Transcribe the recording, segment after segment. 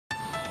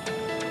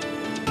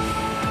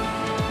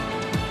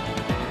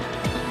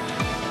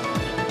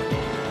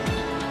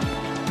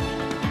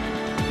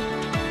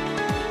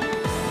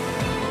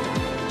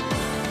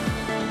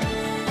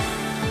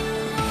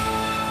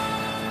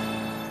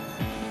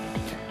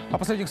О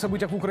последних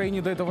событиях в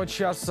Украине до этого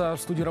часа. В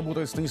студии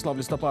работает Станислав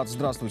Листопад.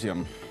 Здравствуйте.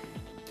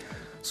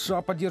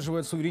 США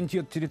поддерживает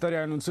суверенитет,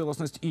 территориальную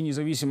целостность и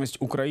независимость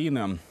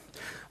Украины.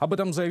 Об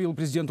этом заявил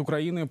президент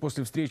Украины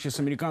после встречи с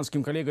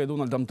американским коллегой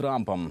Дональдом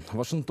Трампом.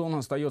 Вашингтон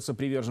остается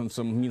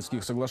приверженцем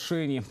Минских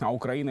соглашений, а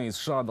Украина и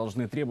США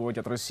должны требовать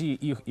от России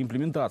их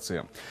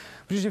имплементации.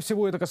 Прежде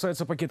всего, это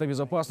касается пакета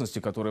безопасности,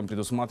 которым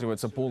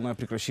предусматривается полное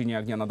прекращение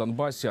огня на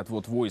Донбассе,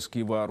 отвод войск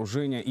и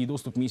вооружения и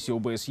доступ миссии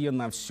ОБСЕ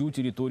на всю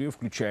территорию,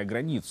 включая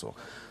границу.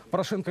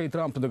 Порошенко и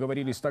Трамп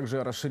договорились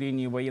также о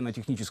расширении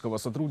военно-технического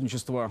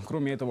сотрудничества.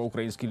 Кроме этого,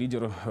 украинский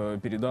лидер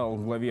передал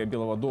главе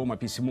Белого дома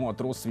письмо от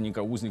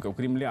родственника узников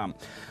Кремля.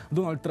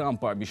 Дональд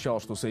Трамп пообещал,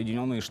 что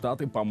Соединенные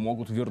Штаты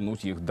помогут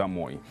вернуть их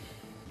домой.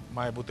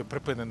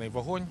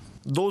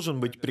 Должен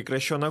быть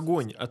прекращен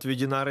огонь,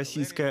 отведена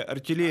российская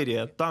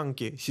артиллерия,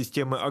 танки,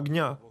 системы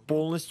огня.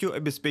 Полностью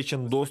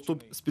обеспечен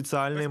доступ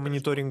специальной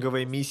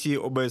мониторинговой миссии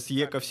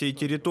ОБСЕ ко всей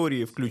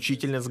территории,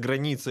 включительно с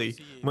границей.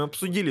 Мы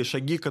обсудили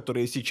шаги,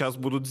 которые сейчас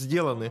будут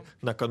сделаны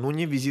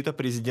накануне визита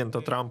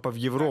президента Трампа в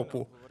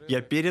Европу.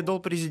 Я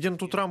передал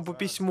президенту Трампу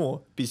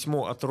письмо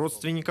от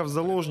родственников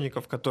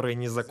заложников, которые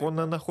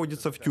незаконно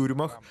находятся в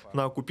тюрьмах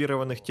на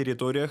оккупированных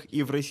территориях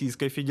и в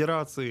Российской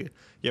Федерации.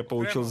 Я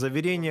получил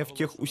заверение в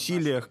тех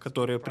усилиях,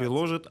 которые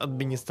приложит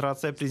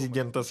администрация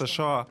президента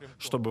США,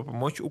 чтобы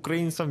помочь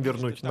украинцам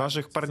вернуть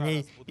наших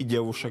парней и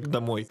девушек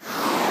домой.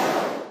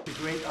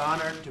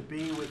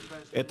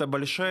 Это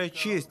большая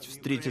честь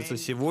встретиться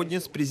сегодня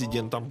с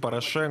президентом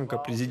Порошенко,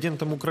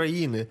 президентом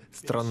Украины,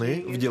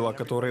 страны, в дела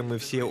которой мы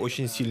все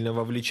очень сильно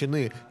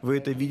вовлечены. Вы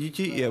это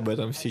видите, и об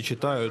этом все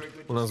читают.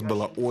 У нас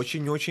была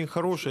очень-очень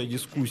хорошая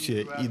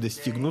дискуссия, и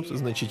достигнут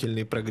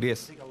значительный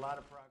прогресс.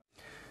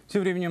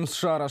 Тем временем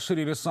США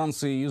расширили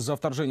санкции из-за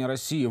вторжения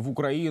России в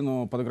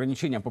Украину. Под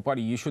ограничения попали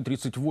еще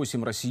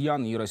 38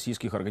 россиян и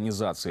российских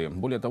организаций.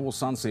 Более того,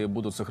 санкции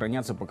будут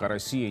сохраняться, пока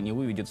Россия не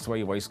выведет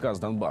свои войска с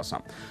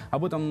Донбасса.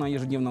 Об этом на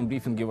ежедневном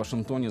брифинге в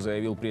Вашингтоне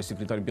заявил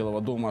пресс-секретарь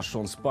Белого дома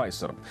Шон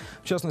Спайсер.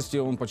 В частности,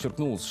 он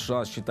подчеркнул,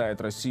 США считает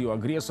Россию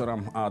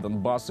агрессором, а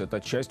Донбасс – это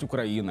часть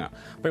Украины.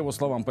 По его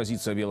словам,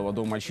 позиция Белого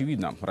дома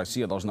очевидна.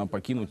 Россия должна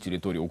покинуть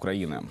территорию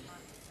Украины.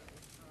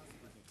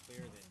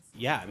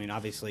 Я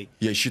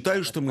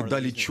считаю, что мы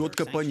дали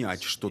четко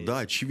понять, что да,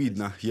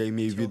 очевидно. Я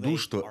имею в виду,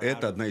 что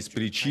это одна из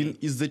причин,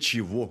 из-за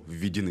чего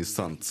введены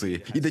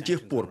санкции. И до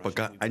тех пор,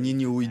 пока они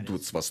не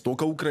уйдут с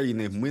востока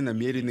Украины, мы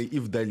намерены и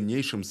в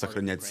дальнейшем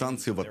сохранять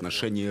санкции в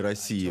отношении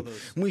России.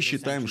 Мы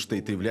считаем, что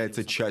это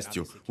является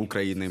частью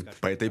Украины.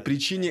 По этой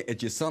причине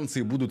эти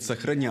санкции будут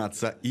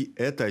сохраняться. И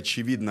это,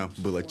 очевидно,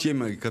 было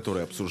темой,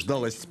 которая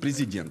обсуждалась с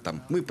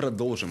президентом. Мы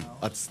продолжим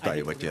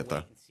отстаивать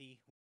это.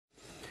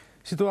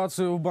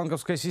 Ситуацию в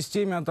банковской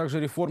системе, а также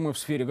реформы в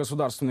сфере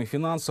государственных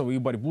финансов и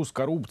борьбу с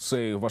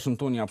коррупцией в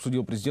Вашингтоне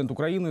обсудил президент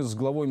Украины с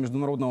главой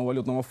Международного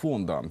валютного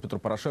фонда. Петр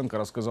Порошенко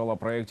рассказал о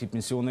проекте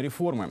пенсионной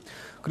реформы.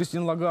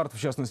 Кристин Лагард, в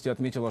частности,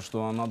 отметила,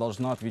 что она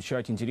должна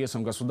отвечать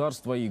интересам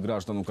государства и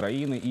граждан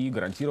Украины и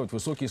гарантировать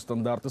высокие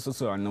стандарты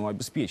социального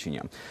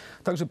обеспечения.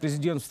 Также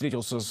президент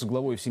встретился с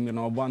главой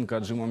Всемирного банка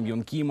Джимом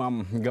Йон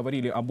Кимом.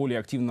 Говорили о более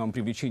активном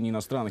привлечении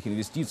иностранных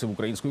инвестиций в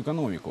украинскую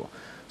экономику.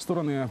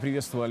 Стороны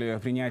приветствовали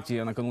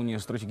принятие накануне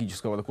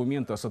стратегического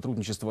документа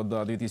сотрудничества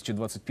до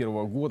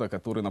 2021 года,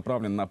 который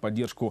направлен на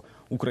поддержку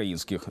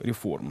украинских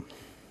реформ.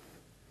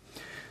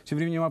 Тем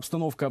временем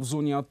обстановка в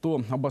зоне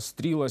АТО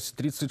обострилась.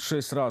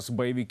 36 раз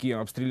боевики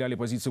обстреляли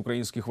позиции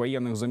украинских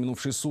военных за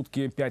минувшие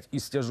сутки, 5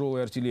 из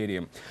тяжелой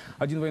артиллерии.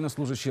 Один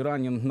военнослужащий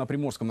ранен. На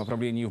Приморском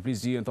направлении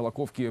вблизи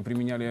Толоковки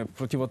применяли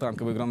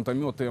противотанковые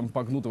гранатометы.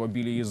 Погнутого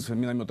били из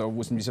миномета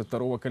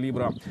 82-го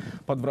калибра.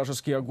 Под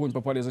вражеский огонь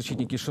попали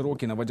защитники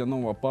Широкина,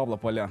 Водяного,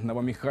 Павлополя,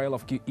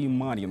 Новомихайловки и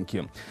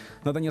Марьинки.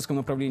 На Донецком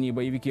направлении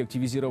боевики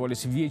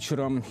активизировались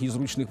вечером. Из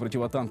ручных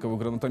противотанковых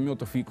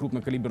гранатометов и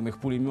крупнокалиберных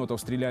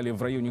пулеметов стреляли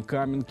в районе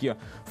Каменки,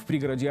 в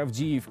пригороде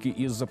Авдеевки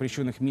из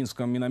запрещенных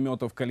Минском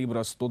минометов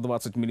калибра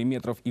 120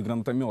 мм и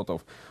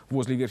гранатометов.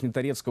 Возле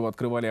Верхнеторецкого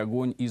открывали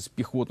огонь из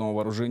пехотного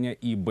вооружения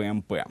и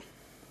БМП.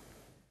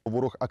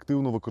 Ворог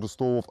активно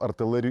використовував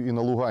артиллерию и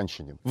на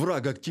Луганщине.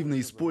 Враг активно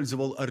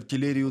использовал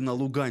артиллерию на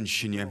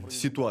Луганщине.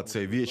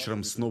 Ситуация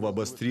вечером снова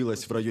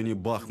обострилась в районе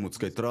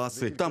Бахмутской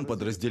трассы. Там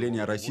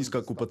подразделения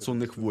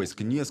российско-оккупационных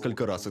войск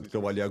несколько раз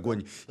открывали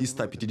огонь из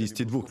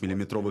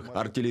 152-мм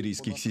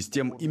артиллерийских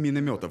систем и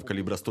минометов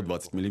калибра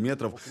 120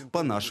 мм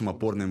по нашим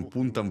опорным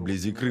пунктам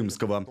вблизи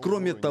Крымского.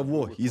 Кроме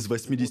того, из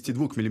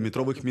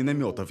 82-мм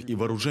минометов и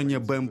вооружения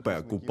БМП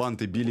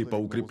оккупанты били по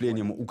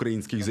укреплениям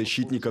украинских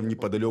защитников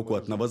неподалеку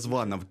от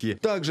Новозвановки.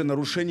 Также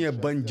нарушения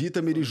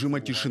бандитами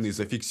режима тишины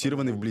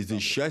зафиксированы вблизи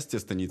Счастья,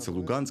 станицы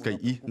Луганской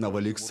и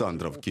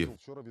Новоалександровки.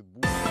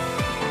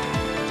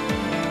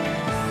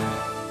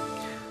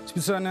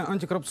 Специальная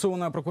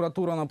антикоррупционная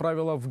прокуратура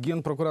направила в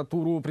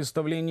Генпрокуратуру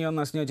представление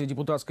на снятие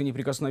депутатской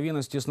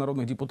неприкосновенности с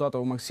народных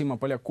депутатов Максима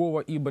Полякова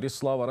и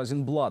Борислава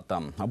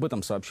Розенблатта. Об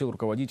этом сообщил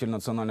руководитель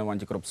Национального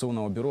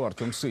антикоррупционного бюро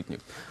Артем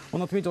Сытник.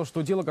 Он отметил,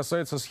 что дело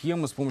касается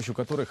схемы, с помощью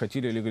которой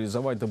хотели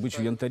легализовать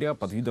добычу янтаря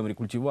под видом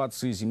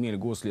рекультивации земель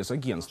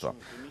Гослесагентства.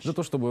 За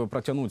то, чтобы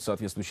протянуть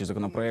соответствующий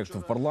законопроект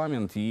в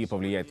парламент и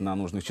повлиять на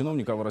нужных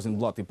чиновников,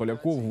 Розенблатт и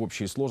Поляков в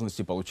общей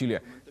сложности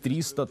получили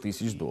 $300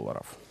 тысяч.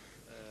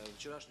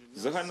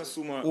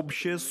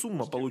 Общая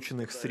сумма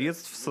полученных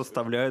средств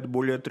составляет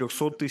более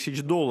 $300 тысяч.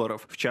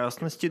 В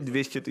частности,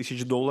 $200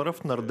 тысяч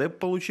нардеп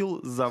получил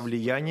за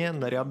влияние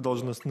на ряд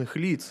должностных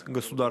лиц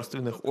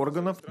государственных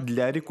органов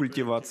для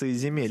рекультивации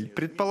земель.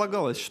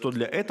 Предполагалось, что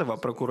для этого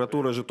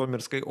прокуратура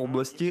Житомирской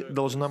области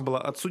должна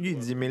была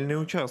отсудить земельные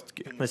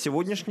участки. На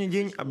сегодняшний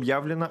день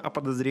объявлено о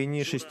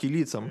подозрении 6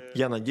 лицам.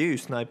 Я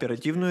надеюсь на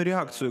оперативную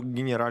реакцию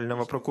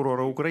генерального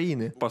прокурора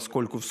Украины,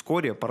 поскольку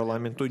вскоре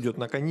парламент уйдет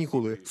на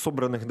каникулы.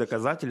 Собранных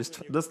доказательств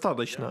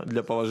достаточно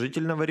для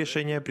положительного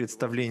решения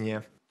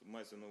представления.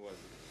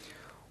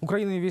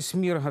 Украина и весь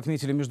мир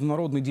отметили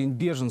Международный день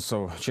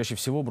беженцев. Чаще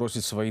всего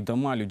бросить свои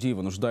дома людей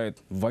вынуждает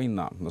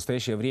война. В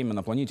настоящее время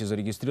на планете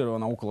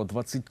зарегистрировано около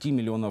 20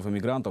 миллионов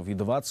иммигрантов и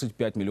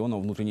 25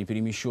 миллионов внутренне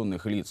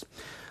перемещенных лиц.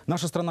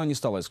 Наша страна не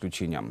стала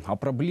исключением. О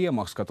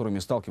проблемах, с которыми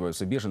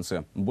сталкиваются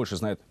беженцы, больше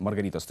знает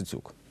Маргарита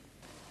Статюк.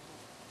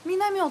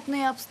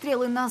 Минометные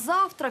обстрелы на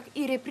завтрак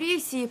и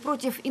репрессии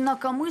против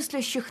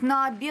инакомыслящих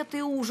на обед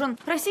и ужин.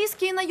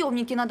 Российские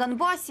наемники на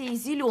Донбассе и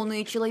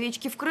зеленые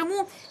человечки в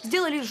Крыму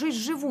сделали жизнь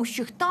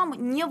живущих там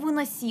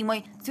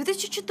невыносимой. С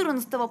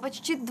 2014-го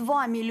почти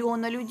 2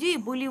 миллиона людей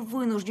были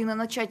вынуждены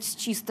начать с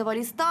чистого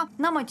листа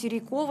на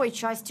материковой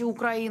части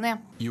Украины.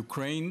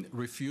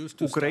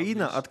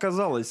 Украина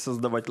отказалась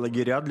создавать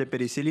лагеря для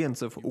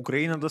переселенцев.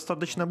 Украина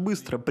достаточно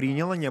быстро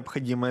приняла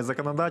необходимое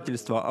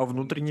законодательство о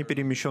внутренне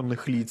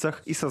перемещенных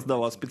лицах и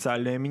создала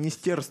специальное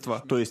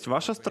министерство. То есть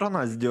ваша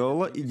страна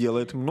сделала и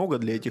делает много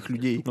для этих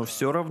людей. Но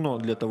все равно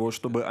для того,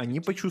 чтобы они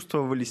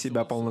почувствовали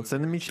себя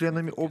полноценными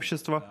членами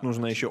общества,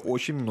 нужно еще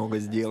очень много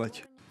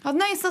сделать.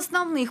 Одна из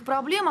основных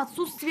проблем –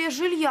 отсутствие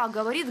жилья,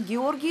 говорит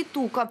Георгий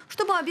Тука.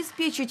 Чтобы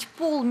обеспечить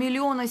 500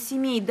 000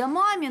 семей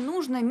домами,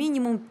 нужно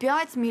минимум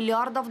 $5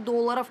 миллиардов.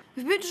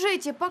 В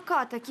бюджете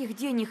пока таких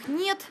денег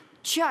нет.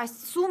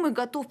 Часть суммы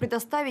готов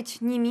предоставить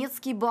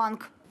немецкий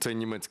банк.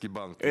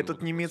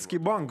 Этот немецкий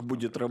банк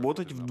будет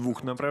работать в 2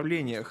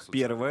 направлениях.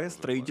 Первое –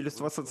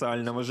 строительство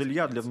социального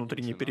жилья для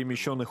внутренне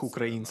перемещенных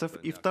украинцев.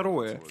 И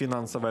второе –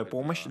 финансовая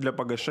помощь для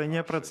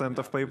погашения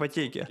процентов по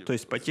ипотеке. То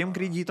есть по тем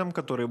кредитам,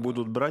 которые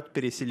будут брать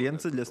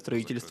переселенцы для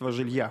строительства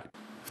жилья.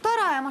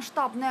 Вторая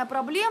масштабная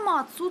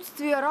проблема –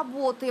 отсутствие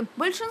работы.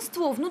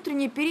 Большинство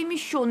внутренне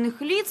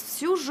перемещенных лиц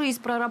всю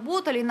жизнь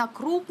проработали на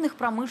крупных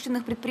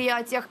промышленных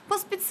предприятиях. По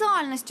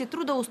специальности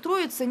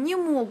трудоустроиться не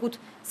могут.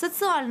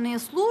 Социальные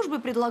службы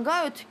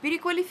предлагают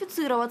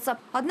переквалифицироваться.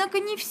 Однако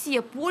не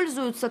все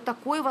пользуются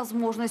такой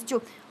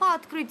возможностью. А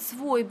открыть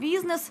свой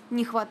бизнес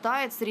не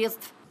хватает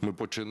средств.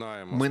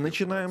 Мы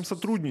начинаем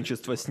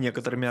сотрудничество с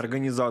некоторыми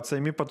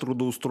организациями по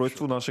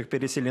трудоустройству наших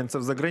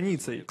переселенцев за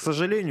границей. К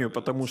сожалению,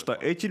 потому что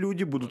эти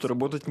люди будут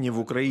работать не в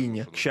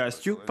Украине. К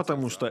счастью,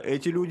 потому что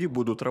эти люди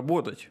будут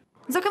работать.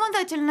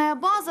 Законодательная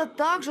база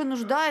также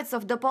нуждается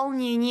в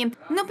дополнении.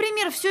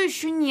 Например, все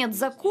еще нет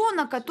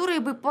закона, который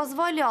бы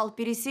позволял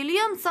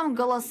переселенцам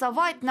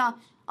голосовать на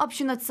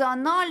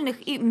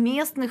общенациональных и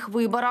местных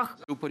выборах.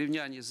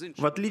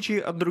 В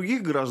отличие от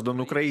других граждан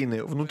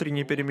Украины,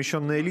 внутренне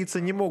перемещенные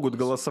лица не могут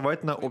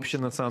голосовать на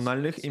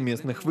общенациональных и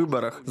местных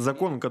выборах.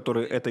 Закон,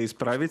 который это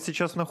исправит,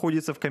 сейчас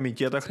находится в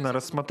комитетах на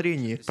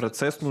рассмотрении.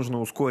 Процесс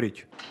нужно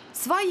ускорить. В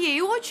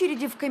своей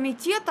очереди в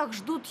комитетах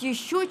ждут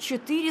еще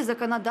 4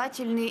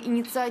 законодательные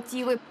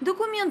инициативы.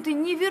 Документы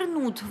не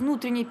вернут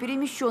внутренне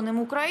перемещенным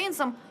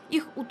украинцам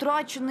их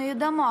утраченные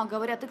дома,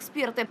 говорят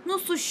эксперты, но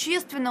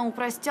существенно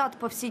упростят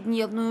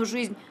повседневную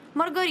жизнь.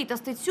 Маргарита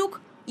Статюк,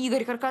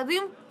 Игорь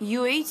Каркадым,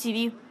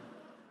 UA-TV.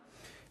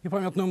 И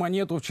памятную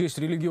монету в честь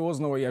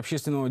религиозного и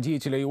общественного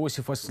деятеля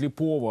Иосифа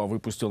Слепого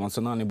выпустил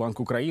Национальный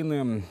банк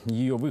Украины.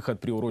 Ее выход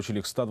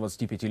приурочили к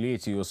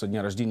 125-летию со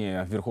дня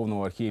рождения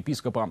верховного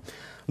архиепископа.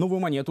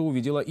 Новую монету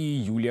увидела и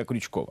Юлия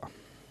Крючкова.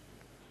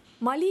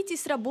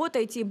 Молитесь,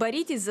 работайте и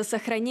боритесь за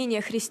сохранение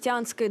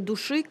христианской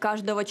души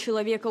каждого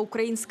человека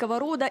украинского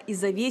рода и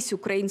за весь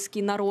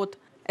украинский народ.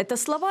 Это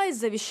слова из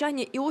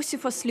завещания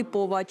Иосифа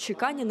Слепого,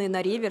 отчеканенные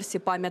на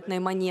реверсе памятной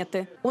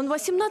монеты. Он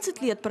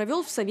 18 лет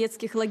провел в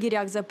советских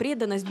лагерях за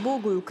преданность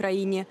Богу и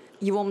Украине.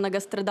 Его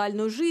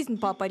многострадальную жизнь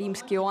папа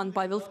римский Иоанн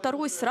Павел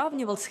II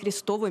сравнивал с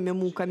христовыми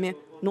муками.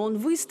 Но он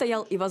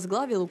выстоял и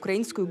возглавил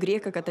украинскую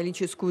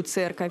греко-католическую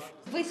церковь.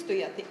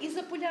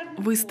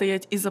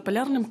 Выстоять и за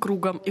полярным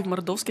кругом, и в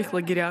мордовских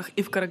лагерях,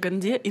 и в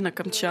Караганде, и на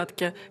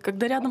Камчатке,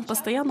 когда рядом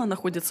постоянно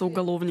находятся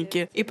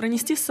уголовники, и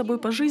пронести с собой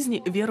по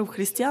жизни веру в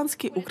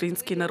христианский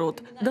украинский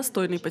народ,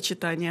 достойный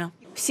почитания.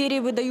 В серии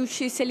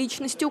 «Выдающиеся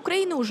личности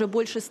Украины» уже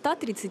больше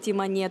 130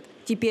 монет.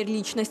 Теперь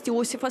личность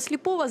Иосифа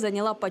Слепого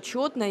заняла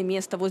почетное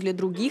место возле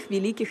других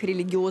великих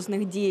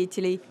религиозных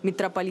деятелей –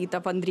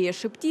 митрополитов Андрея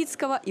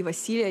Шептицкого и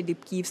Василия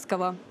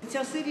Липкивского.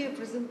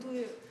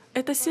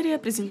 Эта серия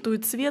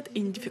презентует цвет и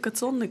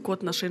идентификационный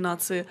код нашей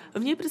нации.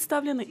 В ней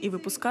представлены и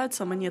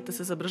выпускаются монеты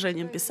с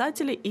изображением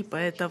писателей и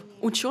поэтов,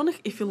 ученых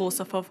и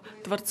философов,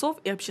 творцов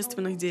и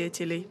общественных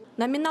деятелей.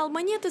 Номинал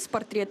монеты с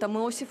портретом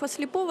Иосифа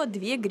Слепого –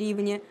 2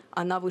 гривни.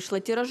 Она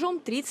вышла тиражом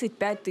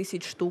 35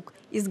 тысяч штук.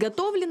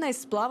 Изготовлена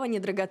из сплава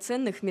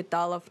недрагоценных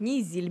металлов, не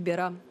из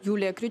зильбера.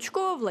 Юлия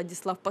Крючкова,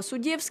 Владислав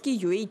Посудевский,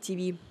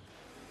 UA-TV.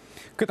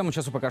 К этому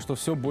часу пока что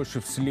все. Больше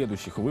в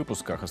следующих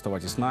выпусках.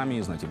 Оставайтесь с нами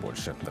и знайте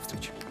больше. До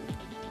встречи.